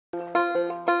Oh,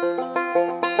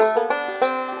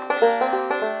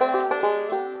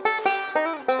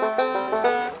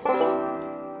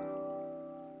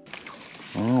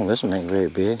 this one ain't very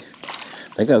big.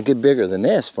 They're gonna get bigger than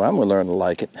this before I'm gonna learn to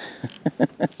like it.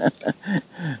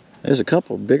 There's a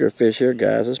couple bigger fish here,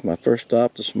 guys. This is my first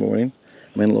stop this morning.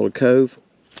 I'm in a little cove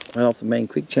right off the main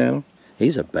creek channel.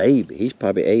 He's a baby. He's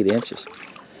probably 8 inches.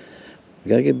 We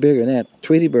gotta get bigger than that.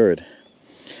 Tweety bird.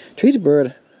 Tweety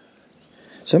bird.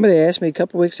 Somebody asked me a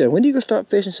couple weeks ago, when do you go start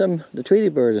fishing some the Tweety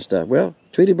birds and stuff? Well,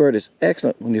 Tweety bird is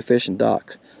excellent when you're fishing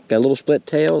docks. Got a little split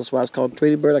tail. That's why it's called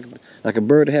Tweety bird, like a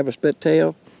bird to have a split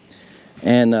tail.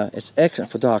 And it's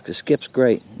excellent for docks. It skips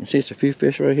great. You see, it's a few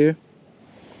fish right here.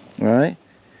 All right,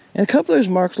 and a couple of those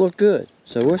marks look good.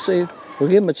 So we'll see. We'll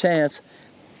give them a chance.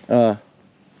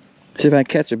 See if I can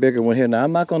catch a bigger one here. Now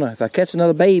I'm not gonna. If I catch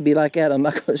another baby like that, I'm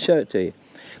not gonna show it to you.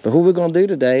 But what we're gonna do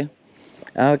today,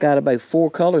 I've got about 4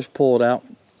 colors pulled out,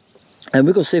 and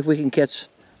we're gonna see if we can catch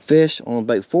fish on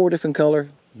about 4 different color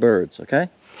birds. Okay.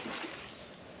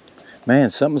 Man,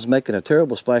 something's making a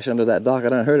terrible splash under that dock. I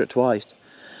done heard it twice.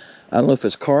 I don't know if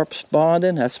it's carp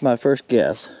spawning. That's my first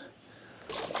guess.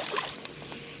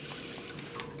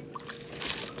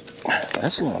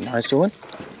 That's a little nice one.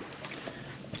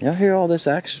 Y'all hear all this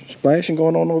action splashing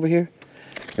going on over here?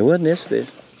 It wasn't this fish.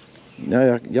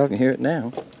 No, y'all can hear it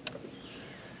now.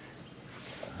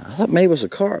 I thought maybe it was a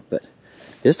carp, but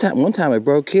this time, one time it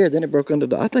broke here, then it broke under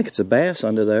the. I think it's a bass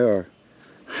under there, or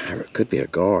it could be a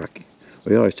gar.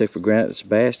 We always take for granted it's a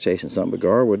bass chasing something, but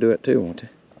gar will do it too, won't it?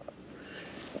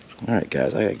 Alright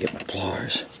guys, I gotta get my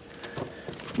pliers.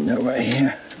 Right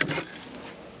here.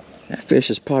 That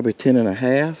fish is probably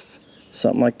 10.5,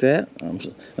 something like that. Now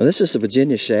this is the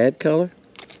Virginia shad color.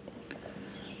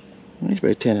 He's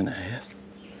about 10.5.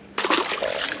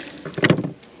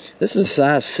 This is a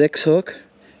size 6 hook.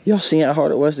 Y'all seen how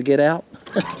hard it was to get out?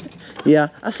 Yeah,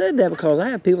 I said that because I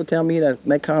have people tell me that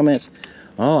make comments.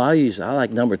 Oh, I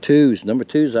like number 2s. Number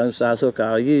 2's the only size hook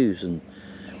I'll use, and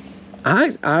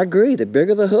I agree. The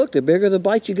bigger the hook, the bigger the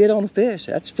bite you get on the fish.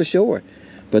 That's for sure.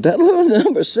 But that little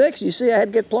number 6, you see, I had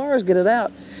to get pliers to get it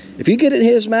out. If you get it in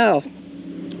his mouth,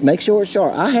 make sure it's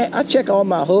sharp. I check all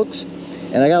my hooks,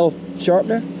 and I got a little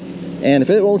sharpener. And if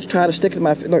it won't try to stick to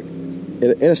my look,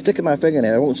 it'll stick to my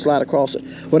fingernail. It won't slide across it.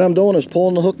 What I'm doing is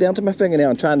pulling the hook down to my fingernail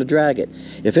and trying to drag it.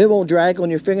 If it won't drag on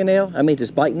your fingernail, I mean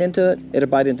it's biting into it, it'll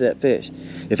bite into that fish.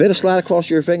 If it'll slide across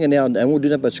your fingernail and won't do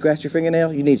nothing but scratch your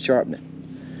fingernail, you need to sharpen it.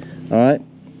 All right,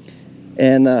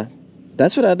 and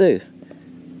that's what I do.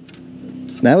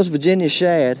 Now, that was Virginia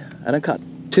shad. I done caught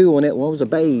 2 on it. One was a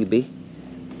baby.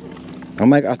 I think I'm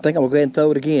gonna go ahead and throw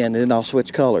it again, and then I'll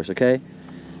switch colors, okay?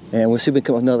 And we'll see if we can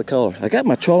come up with another color. I got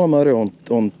my trolling motor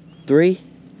on 3.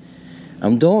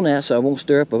 I'm doing that so I won't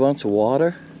stir up a bunch of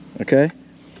water, okay?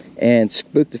 And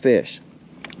spook the fish.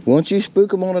 Once you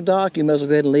spook them on a dock, you might as well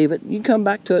go ahead and leave it. You can come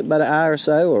back to it in about an hour or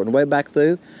so, or on the way back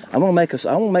through. I'm gonna make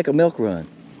a milk run.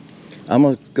 I'm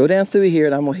gonna go down through here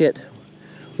and I'm gonna hit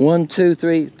 1, 2,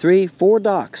 3, 4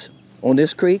 docks on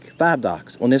this creek, 5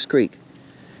 docks on this creek.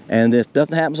 And if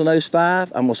nothing happens on those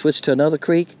 5, I'm gonna switch to another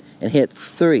creek and hit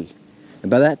 3. And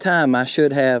by that time, I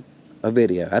should have a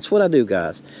video. That's what I do,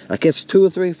 guys. I catch 2 or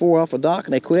 3, 4 off a dock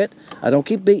and they quit. I don't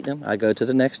keep beating them. I go to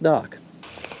the next dock.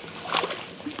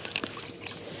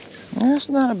 Well, that's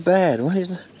not a bad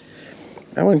one.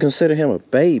 I wouldn't consider him a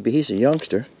baby. He's a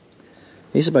youngster.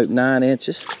 He's about 9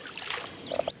 inches.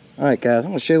 Alright guys, I'm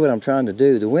going to show you what I'm trying to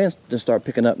do. The wind's going to start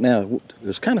picking up now. It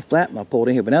was kind of flat when I pulled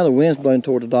in here, but now the wind's blowing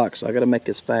toward the dock, so I got to make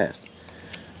this fast.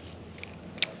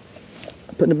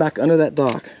 I'm putting it back under that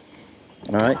dock.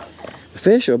 Alright, the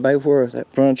fish are about where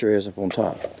that furniture is up on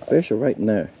top. The fish are right in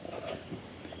there.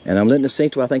 And I'm letting it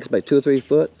sink to I think it's about 2 or 3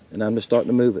 foot, and I'm just starting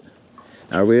to move it.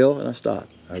 I reel and I stop.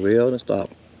 I reel and I stop.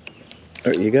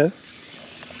 There you go.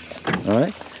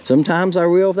 Alright, sometimes I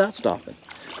reel without stopping.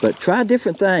 But try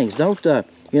different things. Don't,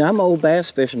 you know, I'm an old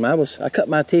bass fisherman. I cut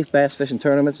my teeth bass fishing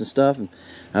tournaments and stuff, and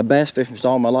I bass fished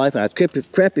all my life. And I'd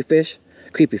crappie fish.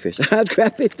 I'd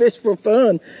crappie fish for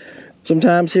fun.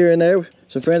 Sometimes here and there,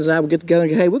 some friends and I would get together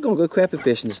and go, hey, we're gonna go crappie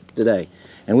fishing today.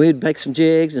 And we'd make some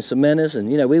jigs and some minnows, and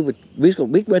you know, we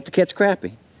went to catch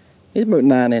crappie. He's about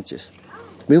 9 inches.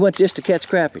 We went just to catch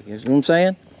crappie. You know what I'm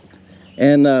saying?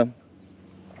 And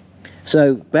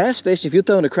so bass fishing, if you're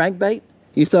throwing a crankbait,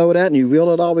 you throw it out and you reel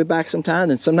it all the way back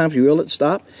sometimes, and sometimes you reel it,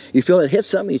 stop. You feel it hit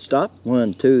something, you stop.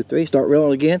 1, 2, 3, start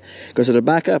reeling again, because it'll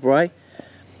back up, right?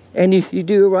 And you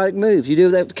do erratic moves. You do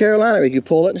that with the Carolina rig, you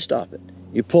pull it and stop it.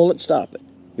 You pull it, stop it.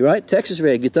 You right? Texas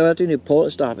rig, you throw it out there and you pull it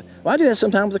and stop it. Well, I do that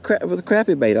sometimes with a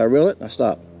crappie bait. I reel it and I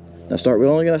stop. I start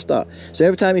reeling again, I stop. So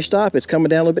every time you stop, it's coming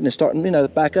down a little bit and it's starting, you know,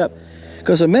 back up.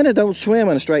 Because a minnow don't swim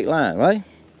in a straight line, right?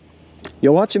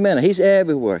 You watch a minnow, he's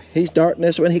everywhere. He's darting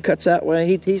this way, he cuts that way.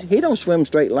 He don't swim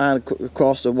straight line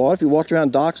across the water. If you watch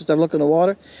around docks and stuff, look in the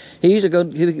water, he usually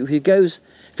if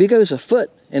he goes a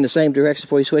foot in the same direction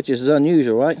before he switches, it's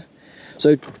unusual, right?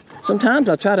 So sometimes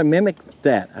I try to mimic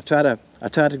that. I try to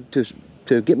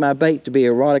get my bait to be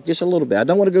erotic just a little bit. I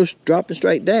don't want to go dropping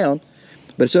straight down,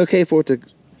 but it's okay for it to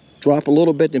drop a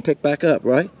little bit and pick back up,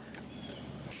 right?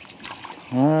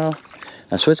 Well,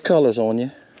 I switch colors on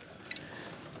you.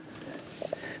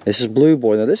 This is Blue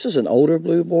Boy. Now this is an older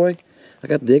Blue Boy. I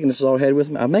got digging this all head with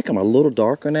me. I make him a little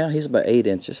darker now. He's about 8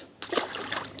 inches.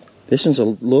 This one's a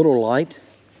little light.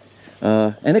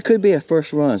 And it could be a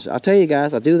first run. So I'll tell you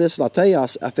guys, I do this, I'll tell you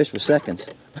I fish for seconds.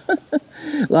 A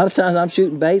lot of times I'm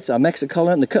shooting baits, I mix the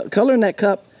color in. The color in that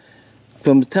cup,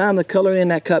 from the time the color in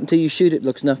that cup until you shoot it,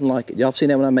 looks nothing like it. Y'all seen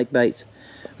that when I make baits.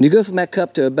 When you go from that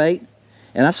cup to a bait,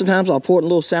 and sometimes I'll pour it in a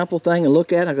little sample thing and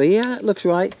look at it, I go, yeah, that looks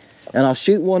right. And I'll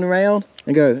shoot one round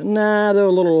and go, nah, they're a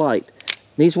little light.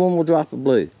 Needs one more drop of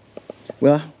blue.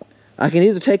 Well, I can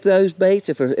either take those baits,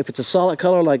 if it's a solid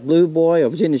color like Blue Boy or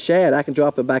Virginia Shad, I can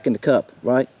drop it back in the cup,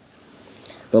 right?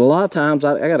 But a lot of times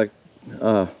I got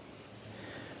a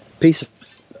piece of,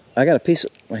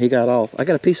 he got off. I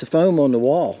got a piece of foam on the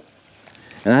wall,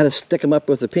 and I just stick them up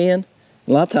with a pin.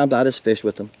 A lot of times I just fish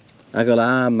with them. I go,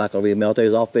 I'm not gonna be a melt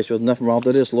these. I'll fish with nothing wrong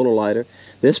with this, a little lighter.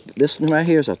 This one right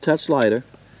here is a touch lighter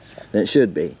than it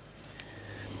should be,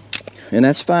 and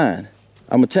that's fine.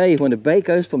 I'm gonna tell you, when the bait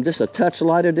goes from just a touch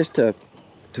lighter just to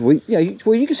where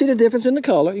you can see the difference in the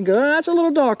color. You can go, oh, that's a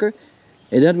little darker.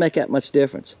 It doesn't make that much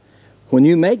difference. When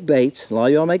you make baits, a lot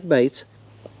of y'all make baits,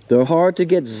 they're hard to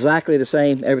get exactly the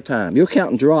same every time. You're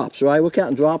counting drops, right? We're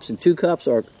counting drops in 2 cups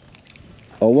or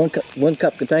one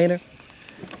cup container.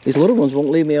 These little ones won't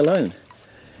leave me alone.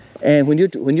 And when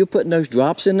you're putting those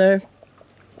drops in there,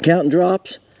 counting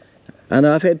drops, I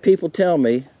know I've had people tell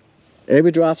me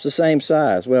every drop's the same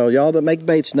size. Well, y'all that make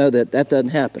baits know that doesn't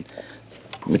happen.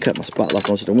 Let me cut my spotlight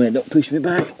on so the wind don't push me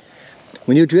back.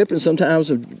 When you're dripping, sometimes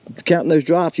counting those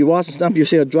drops, you watch sometimes you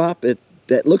see a drop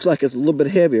that looks like it's a little bit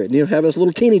heavier, and you'll have this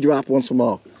little teeny drop once in a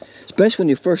while. Especially when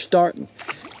you're first starting.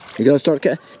 You gotta start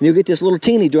counting, and you'll get this little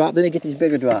teeny drop, then you get these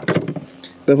bigger drops.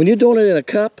 But when you're doing it in a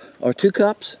cup or 2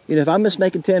 cups, you know, if I'm just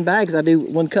making 10 bags, I do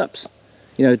 1 cups.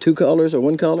 You know, 2 colors or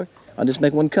 1 color, I'll just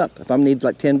make 1 cup. If I need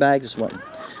like 10 bags or something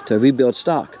to rebuild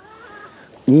stock,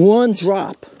 1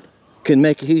 drop can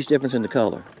make a huge difference in the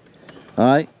color. All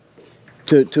right,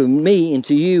 to me and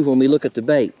to you when we look at the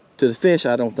bait. To the fish,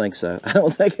 I don't think so. I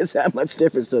don't think it's that much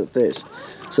difference to the fish.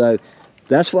 So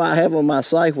that's why I have on my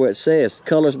site where it says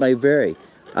colors may vary.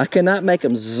 I cannot make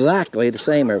them exactly the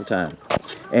same every time.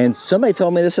 And somebody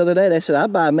told me this other day. They said I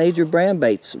buy major brand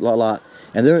baits a lot,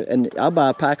 and I'll buy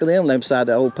a pack of them beside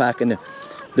the old pack, and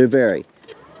they vary.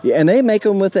 Yeah, and they make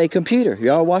them with a computer.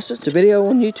 Y'all watch this? It's a video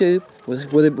on YouTube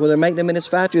where they're making them in this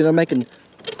factory. They're making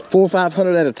 400 or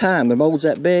 500 at a time. The mold's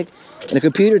that big, and the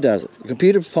computer does it. The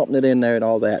computer's pumping it in there and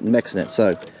all that and mixing it.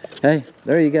 So, hey,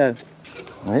 there you go.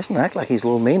 Well, this doesn't act like he's a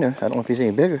little meaner. I don't know if he's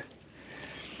any bigger.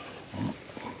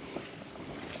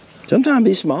 Sometimes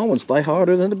these small ones play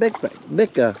harder than the big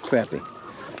crappie.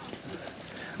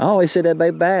 I always say that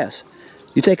about bass.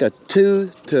 You take a 2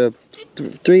 to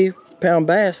 3 pound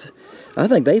bass, I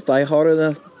think they fight harder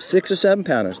than 6 or 7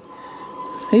 pounders.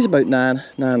 He's about 9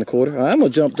 and a quarter. I'm gonna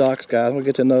jump docks, guys. I'm gonna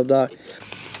get to another dock.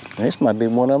 This might be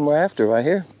one of them we're after right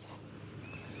here.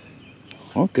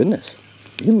 Oh goodness,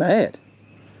 you mad?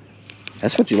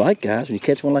 That's what you like, guys, when you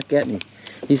catch one like that. And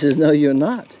he says, no, you're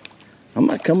not. I'm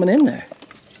not coming in there.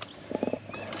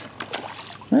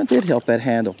 That did help that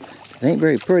handle. It ain't a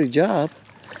very pretty job.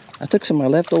 I took some of my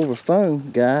leftover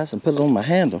foam, guys, and put it on my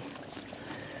handle.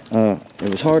 It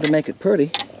was hard to make it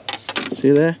pretty.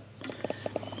 See there?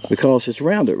 Because it's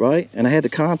rounded, right? And I had the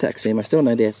contact seam. I still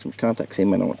need to have some contact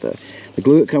seam on it. The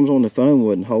glue that comes on the foam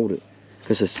wouldn't hold it.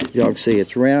 Because y'all can see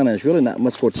it's round and it's really not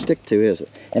much for it to stick to, is it?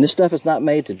 And this stuff is not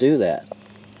made to do that.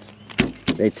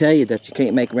 They tell you that you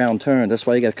can't make round turns. That's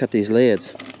why you got to cut these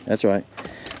lids. That's right.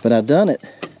 But I've done it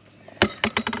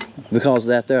because of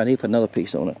that there. I need to put another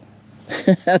piece on it.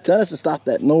 I've done it to stop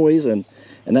that noise and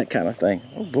that kind of thing.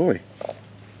 Oh boy.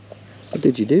 What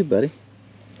did you do, buddy?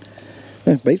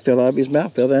 Bait fell out of his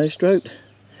mouth, fell down his throat.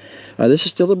 This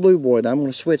is still the Blue Boy. I'm going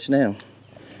to switch now.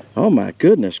 Oh my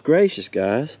goodness gracious,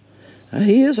 guys.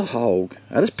 He is a hog.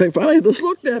 I finally just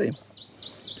looked at him.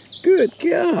 Good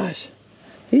gosh.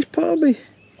 He's probably,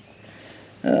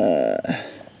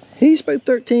 he's about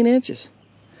 13 inches.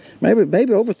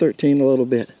 Maybe over 13 a little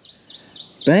bit.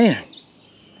 Bam.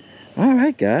 All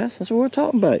right, guys. That's what we're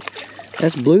talking about.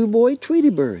 That's blue boy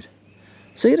Tweety bird.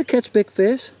 See, it'll catch big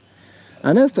fish.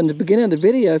 I know from the beginning of the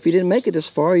video, if you didn't make it this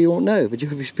far, you won't know. But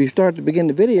if you start at the beginning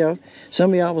of the video,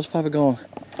 some of y'all was probably going,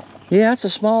 yeah, it's a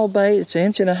small bait. It's 1.5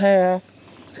 inches.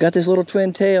 It's got these little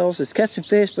twin tails. It's catching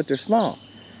fish, but they're small.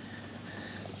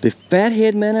 The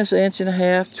fathead minnows 1.5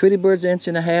 inches. Tweety bird's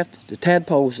 1.5 inches. The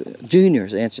tadpoles,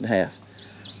 juniors, 1.5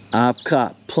 inches. I've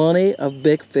caught plenty of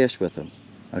big fish with them.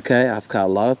 Okay, I've caught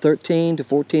a lot of 13 to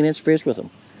 14-inch fish with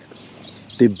them.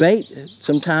 The bait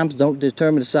sometimes don't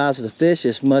determine the size of the fish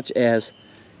as much as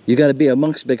you got to be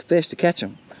amongst big fish to catch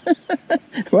them.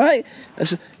 Right?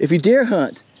 If you deer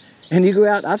hunt and you go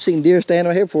out, I've seen deer stand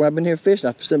right here before. I've been here fishing.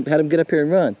 I've had them get up here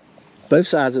and run. Both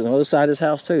sides, on the other side of this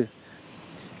house too.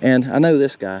 And I know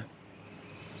this guy.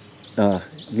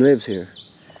 He lives here.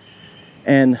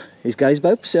 And he's got his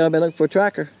boat for sale. I've been looking for a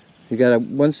tracker. He got a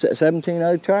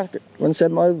 117.0 tracker,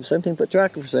 17-foot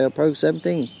tracker for sale, Pro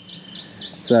 17.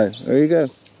 So there you go.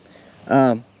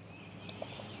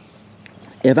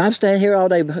 If I'm standing here all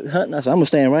day hunting, I'm gonna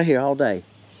stand right here all day,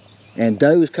 and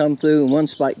does come through and one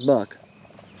spiked buck,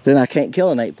 then I can't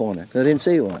kill an 8-pointer because I didn't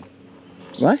see one.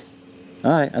 Right?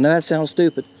 All right. I know that sounds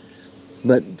stupid,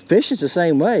 but fishing's the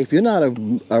same way. If you're not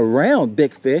around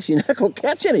big fish, you're not gonna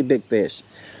catch any big fish.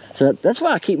 So that's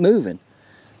why I keep moving.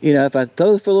 You know, if I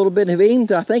throw for a little bit,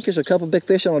 even I think there's a couple big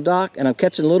fish on the dock and I'm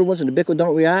catching the little ones and the big one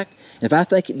don't react, and if I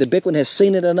think the big one has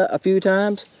seen it a few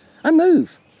times, I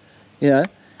move, you know.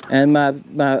 And my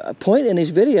point in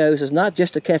these videos is not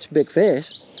just to catch big fish,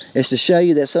 it's to show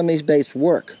you that some of these baits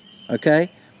work,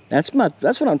 okay? That's what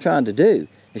I'm trying to do,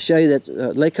 is show you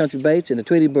that Lake Country Baits and the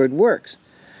Tweety bird works.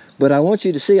 But I want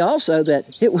you to see also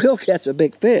that it will catch a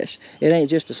big fish. It ain't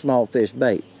just a small fish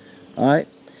bait, all right?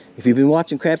 If you've been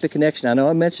watching Crappie Connection, I know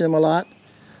I mention them a lot.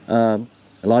 A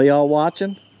lot of y'all watch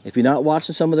them. If you're not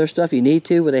watching some of their stuff, you need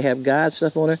to, where they have guide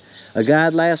stuff on there. A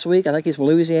guide last week, I think he's from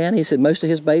Louisiana, he said most of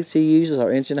his baits he uses are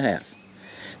 1.5 inches.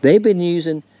 They've been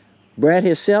using, Brad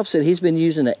himself said he's been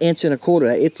using 1.25 inches, that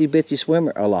itsy bitsy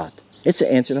swimmer a lot. It's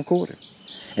 1.25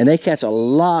 inches. And they catch a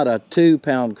lot of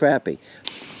 2-pound crappie.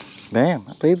 Bam,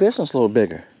 I believe this one's a little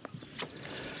bigger.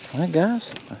 All right, guys.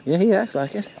 Yeah, he acts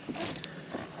like it.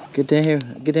 Get down here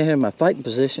in my fighting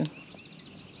position.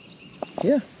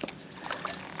 Yeah.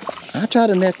 I try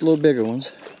to net the little bigger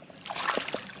ones.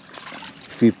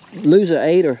 If you lose an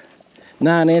 8 or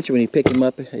 9 inch when you pick him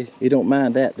up, you don't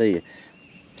mind that, do you?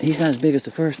 He's not as big as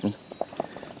the first one.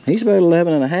 He's about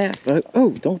 11.5.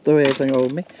 Oh, don't throw everything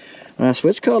over me. When I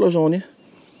switch colors on you,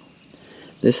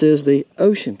 this is the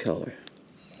ocean color.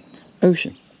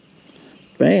 Ocean.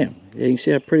 Bam. You can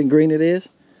see how pretty green it is.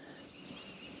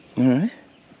 All right.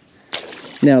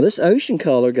 Now this ocean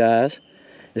color, guys,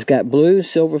 it's got blue and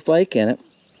silver flake in it.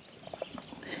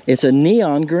 It's a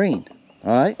neon green,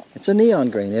 all right? It's a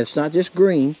neon green. It's not just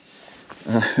green.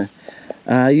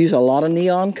 I use a lot of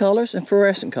neon colors and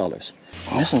fluorescent colors.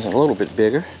 This one's a little bit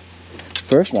bigger.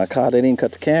 First one I caught, they didn't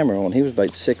cut the camera on. He was about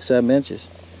 6-7 inches.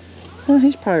 Well,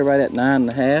 he's probably right at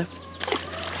 9.5.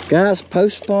 Guys,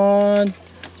 post spawn,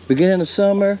 beginning of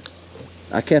summer,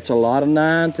 I catch a lot of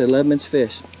 9 to 11 inch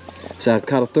fish. So I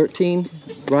caught a 13,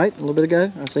 right, a little bit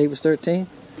ago. I say he was 13.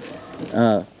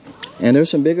 And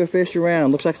there's some bigger fish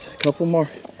around. Looks like a couple more.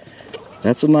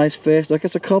 That's a nice fish. Look,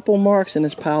 it's a couple marks in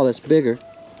this pile that's bigger.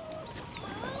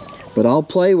 But I'll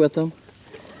play with them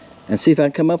and see if I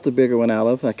can come up the bigger one out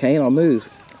of. If I can't, I'll move.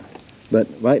 But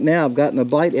right now, I've gotten a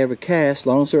bite every cast. As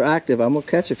long as they're active, I'm going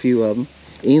to catch a few of them.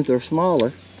 Even if they're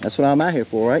smaller. That's what I'm out here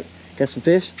for, right? Catch some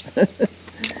fish.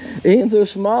 Even if they're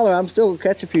smaller, I'm still going to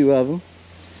catch a few of them.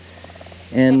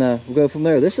 And we'll go from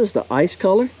there. This is the ice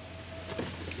color.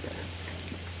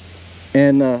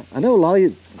 And I know a lot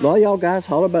of y'all guys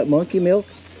holler about monkey milk.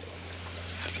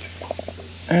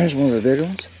 There's one of the bigger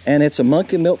ones. And it's a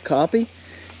monkey milk copy.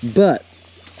 But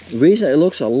the reason it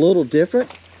looks a little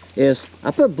different is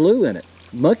I put blue in it.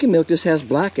 Monkey milk just has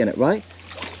black in it, right?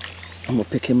 I'm going to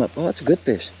pick him up. Oh, that's a good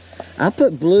fish. I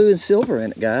put blue and silver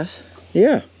in it, guys.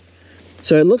 Yeah.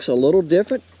 So it looks a little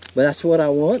different, but that's what I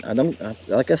want.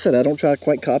 Like I said, I don't try to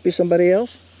quite copy somebody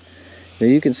else. Now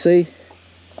you can see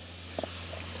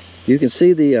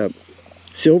the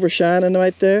silver shining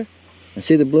right there, and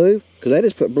see the blue, because they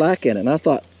just put black in it. And I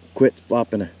thought, quit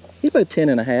flopping it. He's about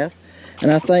 10.5.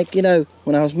 And I think, you know,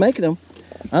 when I was making them,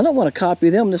 I don't want to copy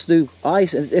them. Just do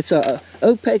ice. It's a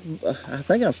opaque. I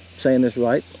think I'm saying this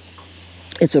right.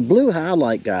 It's a blue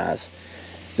highlight, guys.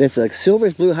 It's a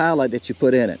silverish blue highlight that you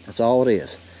put in it. That's all it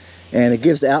is. And it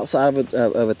gives the outside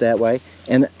of it that way.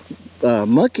 And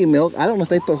monkey milk, I don't know if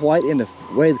they put white in the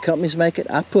way the companies make it.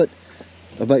 I put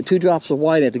about 2 drops of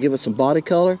white in it to give it some body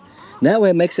color. And that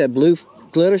way it makes that blue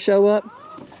glitter show up.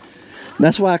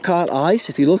 That's why I caught ice.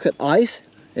 If you look at ice,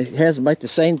 it has about the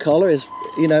same color as,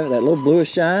 you know, that little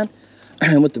bluish shine.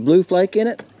 And with the blue flake in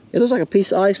it, it looks like a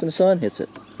piece of ice when the sun hits it.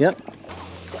 Yep.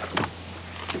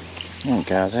 Oh,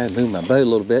 guys, I had to move my boat a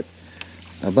little bit.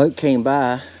 A boat came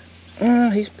by.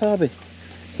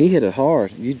 He hit it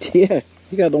hard. Yeah,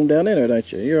 you got it on down in there,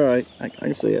 don't you? You're all right. I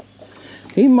can see it.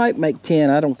 He might make 10.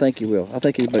 I don't think he will. I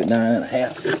think he's about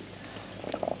 9.5.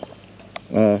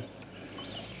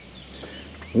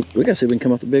 We gotta see if we can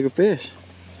come up with a bigger fish.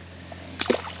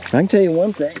 I can tell you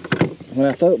one thing. When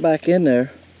I throw it back in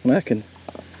there,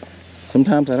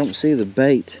 sometimes I don't see the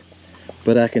bait,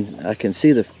 but I can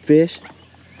see the fish.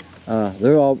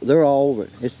 They're all over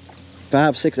it. It's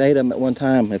 5, 6, 8 of them at one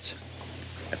time. It's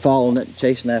following it,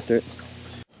 chasing after it.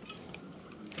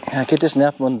 I get this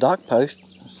nap on the dock post.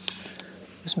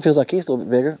 This one feels like he's a little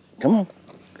bit bigger. Come on.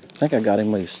 I think I got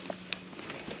him loose.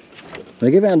 When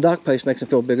I get around the dock post, makes him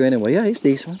feel bigger anyway. Yeah, he's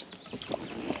decent.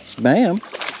 Bam.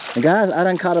 And guys, I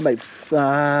done caught about,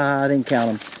 I didn't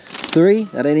count them, 3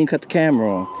 I didn't even cut the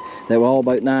camera on. They were all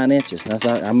about 9 inches. And I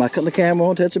thought, I might cut the camera on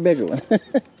until it's a bigger one.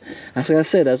 Like I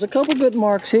said, there's a couple good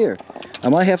marks here. I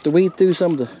might have to weed through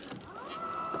some of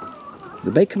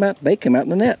the bait come out in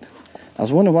the net. I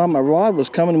was wondering why my rod was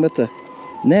coming with the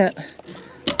net.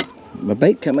 My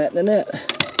bait come out in the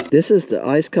net. This is the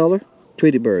ice color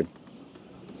Tweety bird.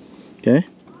 Okay?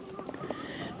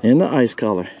 In the ice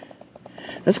color.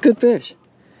 That's a good fish.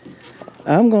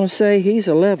 I'm going to say he's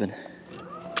 11.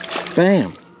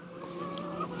 Bam.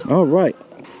 All right.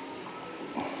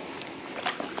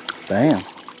 Bam.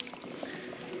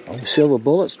 Oh, silver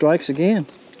bullet strikes again.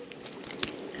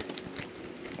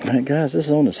 All right, guys, this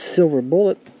is on a silver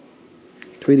bullet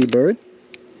Tweety bird.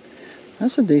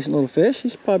 That's a decent little fish.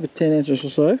 He's probably 10 inches or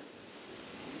so.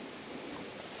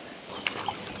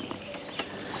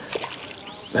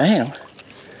 Bam.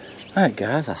 All right,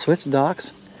 guys, I switched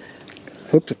docks.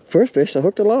 Hooked the first fish, I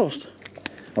hooked or lost.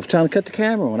 I was trying to cut the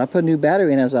camera. When I put a new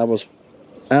battery in as I was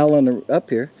up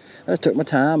here, I just took my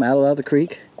time, out of the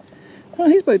creek. Well,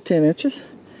 he's about 10 inches.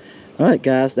 All right,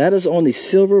 guys, that is on the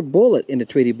silver bullet in the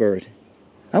Tweety bird.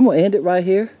 I'm going to end it right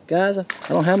here, guys. I don't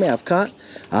know how many I've caught.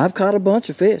 I've caught a bunch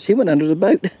of fish. He went under the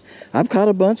boat. I've caught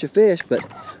a bunch of fish, but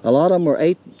a lot of them are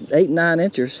 8, 9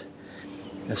 inches.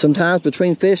 Sometimes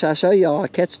between fish, I show y'all, I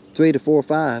catch 3 to 4 or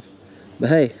 5. But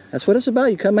hey, that's what it's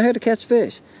about. You come out here to catch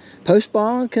fish.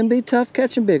 Post-spawn can be tough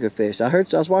catching bigger fish. I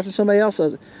was watching somebody else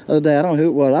the other day. I don't know who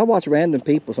it was. I watch random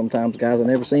people sometimes, guys I've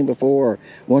never seen before, or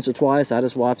once or twice. I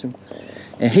just watch them.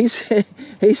 And he said,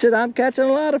 I'm catching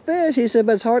a lot of fish. He said,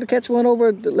 but it's hard to catch one over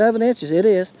 11 inches. It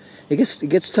is. It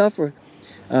gets tougher.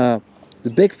 The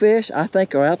big fish, I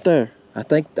think, are out there. I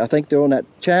think they're on that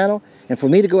channel. And for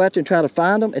me to go out there and try to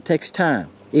find them, it takes time.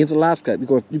 Even for the live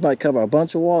scope, you might cover a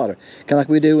bunch of water, kind of like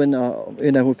we do when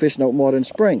we're fishing open water in the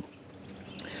spring.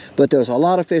 But there's a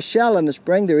lot of fish shallow in the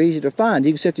spring. They're easy to find.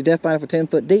 You can set your depth finder for 10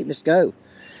 foot deep and just go.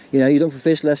 You know, you look for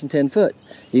fish less than 10 foot.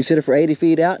 You set it for 80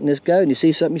 feet out and just go, and you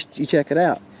see something, you check it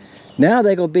out. Now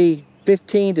they're going to be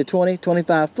 15 to 20,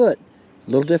 25 foot. A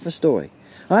little different story.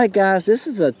 All right, guys, this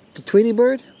is the Tweety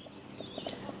bird,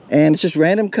 and it's just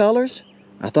random colors.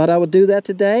 I thought I would do that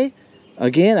today.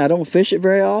 Again, I don't fish it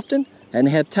very often. And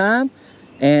have time,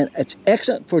 and it's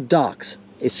excellent for docks.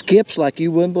 It skips like you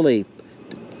wouldn't believe.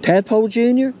 Tadpole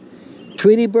Junior,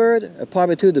 Tweety bird are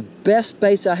probably 2 of the best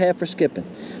baits I have for skipping.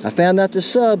 I found out the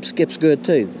sub skips good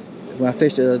too when I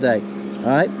fished the other day. All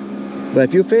right, but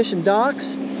if you're fishing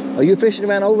docks, or you're fishing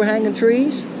around overhanging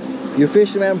trees, you're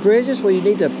fishing around bridges where you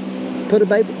need to put a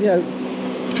bait,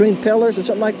 between pillars or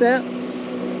something like that.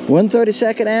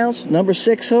 1/32 ounce, number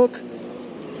 6 hook.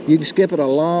 You can skip it a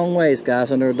long ways,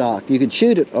 guys, under a dock. You can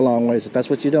shoot it a long ways if that's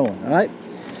what you're doing, all right?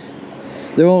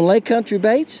 They're on Lake Country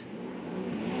baits,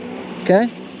 okay?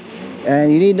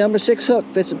 And you need number 6 hook.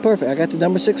 Fits it perfect. I got the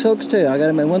number 6 hooks, too. I got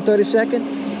them in 1/32,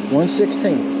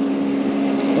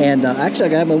 1/16. And actually, I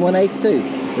got them in 1/8, too.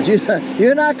 But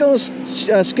you're not going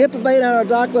to skip a bait on a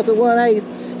dock with a 1/8.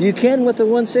 You can with the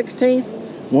 1/16.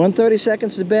 1/32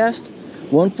 is the best.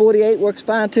 1/48 works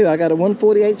fine, too. I got a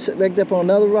 1/48 rigged up on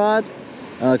another rod.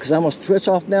 Because I'm going to switch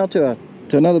off now to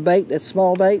another bait, that's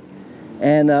small bait.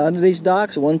 And under these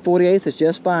docks, a 1/48 is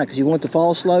just fine because you want to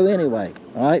fall slow anyway,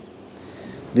 all right?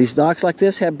 These docks like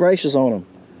this have braces on them.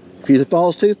 If you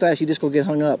falls too fast, you just going to get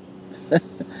hung up.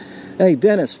 Hey,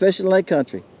 Dennis, fishing Lake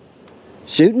Country.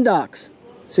 Shooting docks.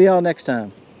 See y'all next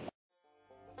time.